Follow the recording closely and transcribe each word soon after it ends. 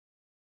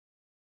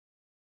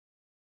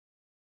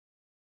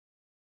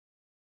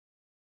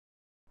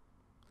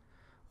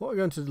What we're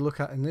going to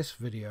look at in this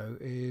video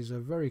is a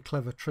very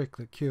clever trick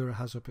that Cura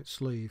has up its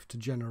sleeve to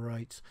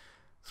generate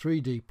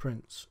 3D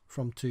prints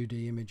from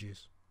 2D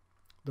images.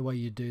 The way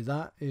you do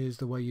that is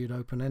the way you'd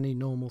open any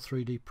normal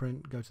 3D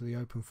print, go to the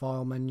open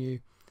file menu,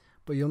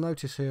 but you'll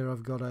notice here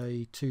I've got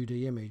a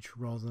 2D image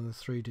rather than a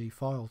 3D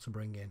file to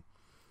bring in.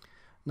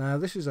 Now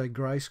this is a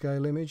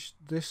grayscale image.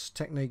 This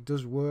technique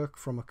does work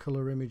from a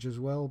color image as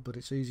well, but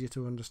it's easier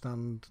to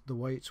understand the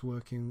way it's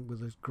working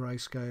with a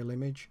grayscale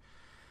image.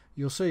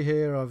 You'll see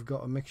here I've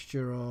got a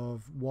mixture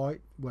of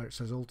white where it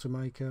says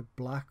Ultimaker,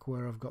 black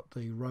where I've got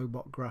the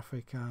robot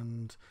graphic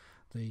and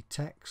the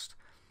text,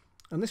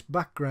 and this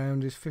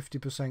background is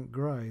 50%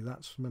 grey.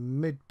 That's the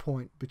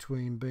midpoint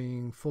between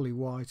being fully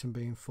white and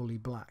being fully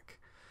black.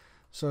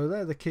 So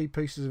they're the key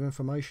pieces of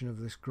information of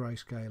this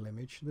grayscale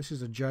image. This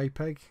is a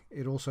JPEG.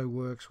 It also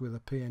works with a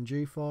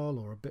PNG file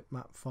or a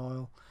bitmap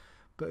file,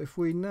 but if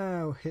we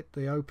now hit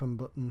the open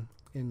button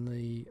in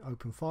the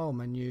open file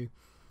menu,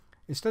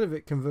 instead of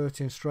it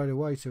converting straight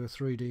away to a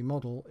 3D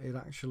model, it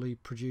actually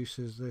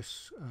produces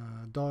this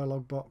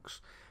dialog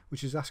box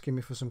which is asking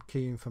me for some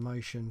key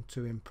information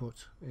to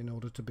input in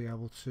order to be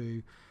able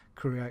to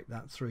create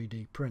that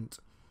 3D print.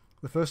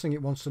 The first thing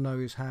it wants to know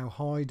is how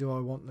high do I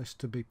want this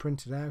to be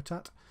printed out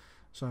at,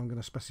 so I'm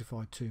going to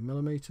specify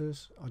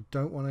 2mm. I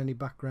don't want any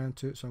background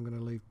to it, so I'm going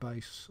to leave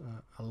base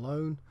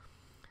alone.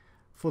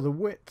 For the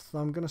width,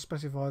 I'm going to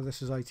specify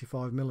this as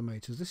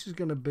 85mm. This is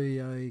going to be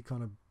a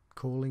kind of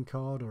calling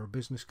card or a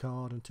business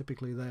card, and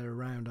typically they're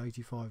around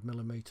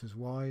 85mm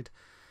wide.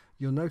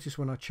 You'll notice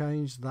when I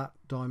change that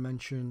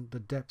dimension, the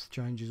depth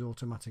changes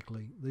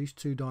automatically. These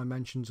two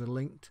dimensions are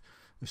linked.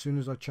 As soon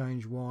as I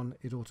change one,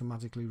 it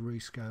automatically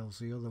rescales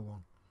the other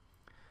one.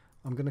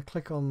 I'm going to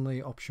click on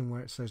the option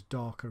where it says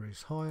darker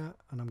is higher,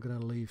 and I'm going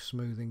to leave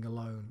smoothing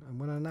alone. And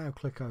when I now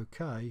click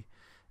OK,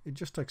 it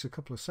just takes a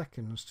couple of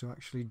seconds to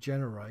actually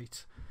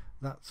generate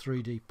that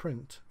 3D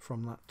print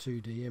from that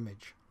 2D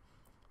image.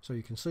 So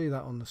you can see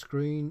that on the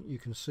screen. You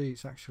can see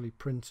it's actually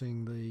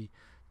printing the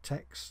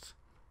text,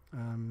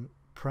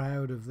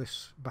 proud of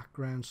this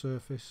background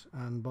surface,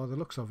 and by the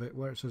looks of it,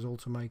 where it says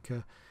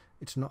Ultimaker,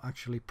 it's not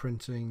actually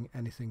printing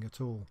anything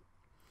at all.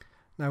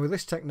 Now with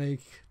this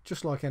technique,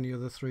 just like any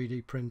other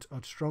 3D print,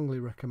 I'd strongly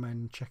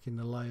recommend checking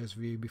the layers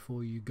view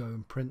before you go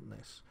and print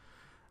this.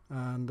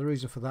 And the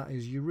reason for that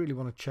is you really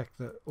want to check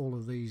that all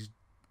of these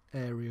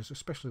areas,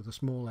 especially the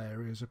small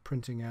areas, are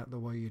printing out the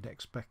way you'd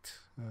expect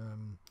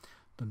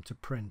them to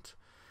print.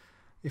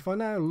 If I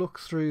now look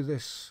through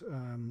this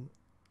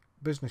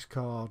business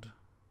card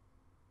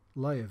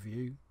layer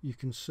view, you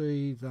can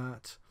see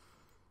that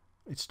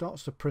it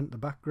starts to print the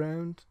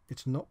background.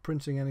 It's not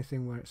printing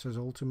anything where it says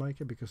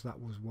Ultimaker because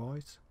that was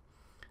white,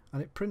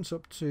 and it prints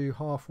up to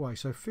halfway,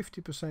 so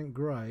 50%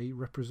 grey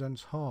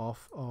represents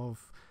half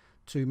of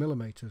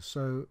 2mm.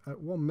 So at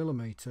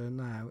 1mm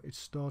now it's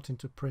starting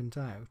to print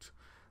out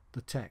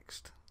the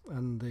text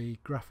and the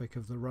graphic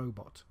of the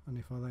robot, and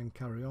if I then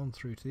carry on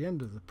through to the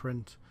end of the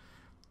print,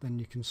 then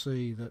you can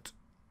see that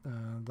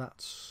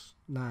that's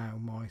now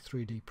my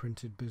 3D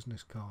printed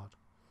business card.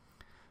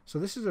 So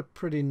this is a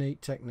pretty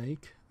neat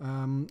technique.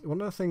 One of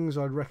the things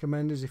I'd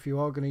recommend is if you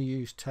are going to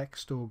use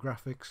text or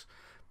graphics,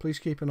 please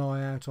keep an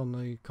eye out on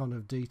the kind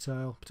of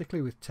detail,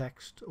 particularly with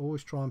text.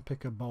 Always try and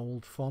pick a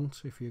bold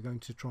font if you're going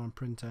to try and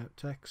print out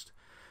text.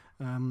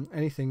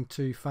 Anything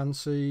too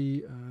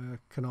fancy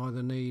can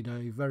either need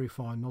a very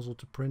fine nozzle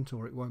to print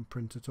or it won't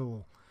print at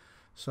all.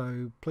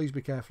 So please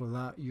be careful of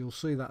that. You'll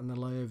see that in the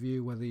layer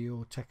view, whether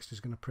your text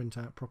is going to print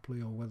out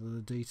properly or whether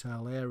the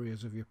detail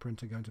areas of your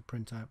print are going to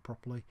print out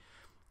properly,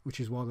 which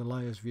is why the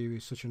layers view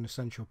is such an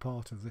essential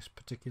part of this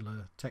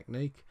particular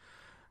technique.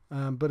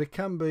 But it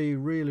can be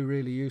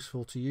really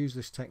useful to use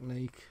this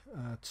technique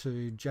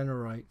to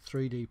generate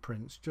 3D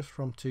prints just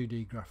from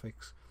 2D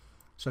graphics.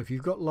 So if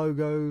you've got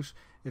logos,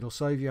 it'll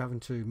save you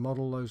having to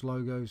model those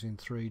logos in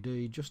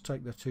 3D. Just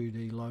take the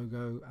 2D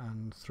logo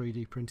and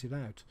 3D print it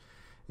out.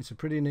 It's a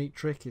pretty neat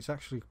trick. It's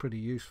actually pretty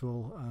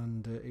useful,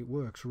 and it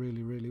works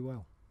really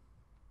well.